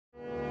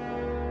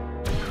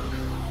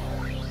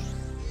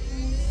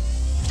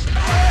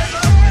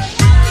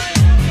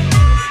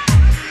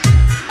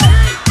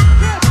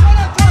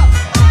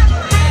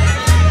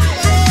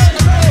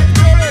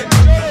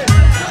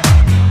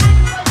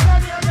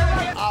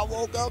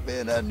woke up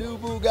in a new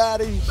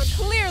Bugatti. But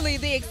clearly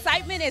the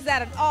excitement is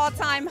at an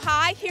all-time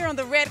high here on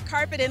the red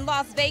carpet in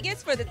Las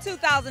Vegas for the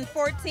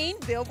 2014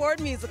 Billboard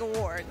Music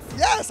Awards.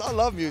 Yes, I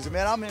love music,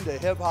 man. I'm into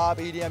hip hop,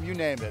 EDM, you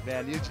name it,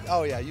 man.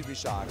 Oh yeah, you'd be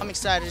shocked. I'm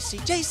excited to see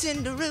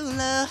Jason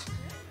Derulo.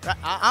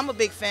 I'm a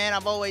big fan.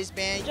 I've always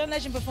been. John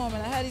Legend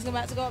performing. I heard he's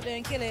about to go up there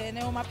and kill it, and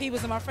they're all my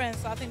peoples and my friends,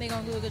 so I think they're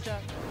going to do a good job.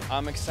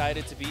 I'm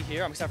excited to be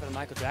here. I'm excited for the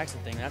Michael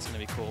Jackson thing. That's going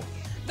to be cool.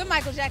 The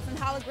Michael Jackson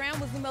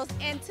hologram was the most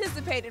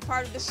anticipated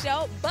part of the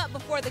show, but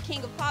before the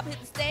King of Pop hit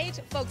the stage,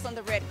 folks on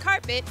the red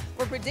carpet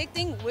were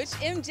predicting which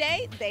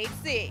MJ they'd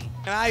see.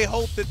 And I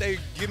hope that they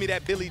give me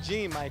that Billie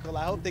Jean Michael.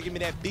 I hope they give me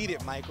that Beat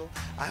It Michael.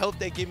 I hope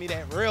they give me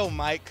that real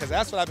Mike, because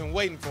that's what I've been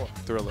waiting for.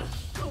 Thriller,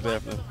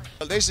 definitely.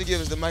 They should give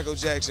us the Michael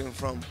Jackson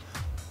from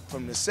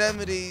the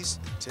 70s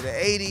to the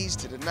 80s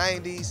to the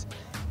 90s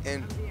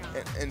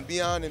and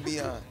beyond and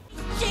beyond.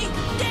 She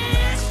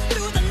danced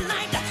through the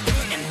night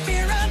in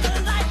fear of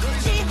the light.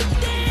 She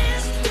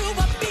danced through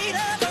a beat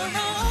of her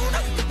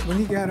own. When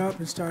he got up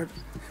and started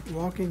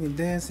walking and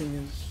dancing,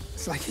 and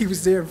it's like he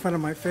was there in front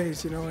of my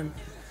face, you know, and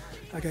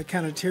I got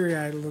kind of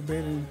teary-eyed a little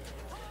bit, and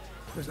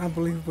it was an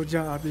unbelievable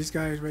job. These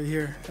guys right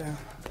here,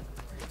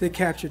 they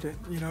captured it,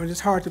 you know, and it's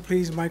hard to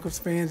please Michael's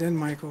fans and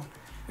Michael.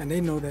 And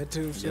they know that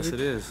too. So yes, it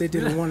is. They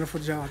did a wonderful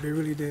job. They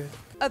really did.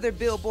 Other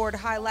Billboard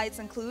highlights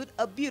include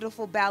a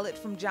beautiful ballad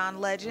from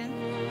John Legend.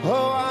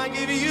 Oh, I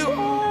give you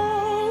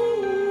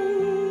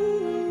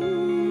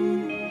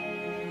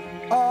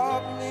all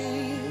of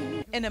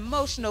me. An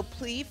emotional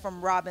plea from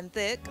Robin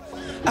Thicke.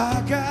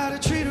 I gotta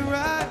treat her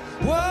right.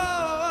 Whoa,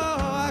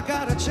 I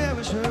gotta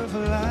cherish her for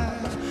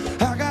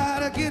life. I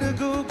gotta get her,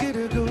 go, get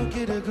her, go,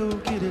 get her, go,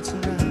 get it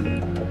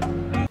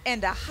tonight.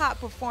 And a hot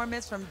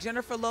performance from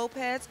Jennifer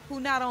Lopez, who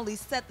not only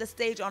set the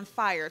stage on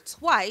fire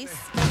twice,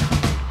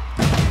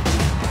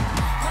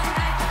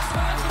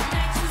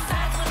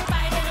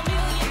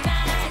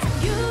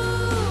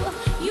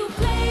 You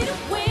play to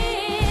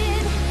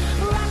win,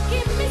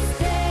 rocking me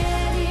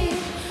steady,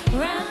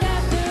 round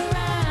after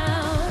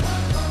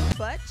round.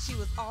 but she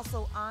was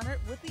also honored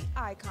with the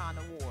Icon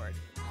Award.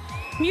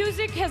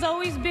 Music has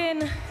always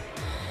been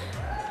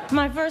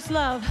my first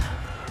love,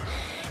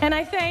 and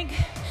I thank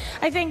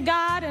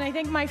God, and I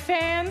thank my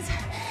fans,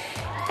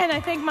 and I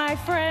thank my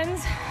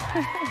friends,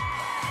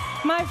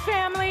 my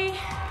family,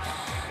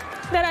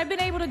 that I've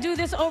been able to do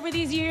this over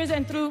these years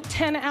and through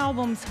 10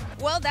 albums.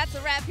 Well, that's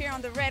a wrap here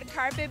on the red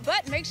carpet,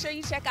 but make sure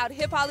you check out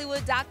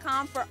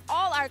HipHollywood.com for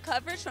all our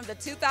coverage from the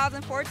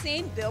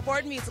 2014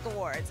 Billboard Music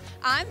Awards.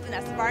 I'm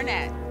Vanessa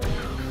Barnett.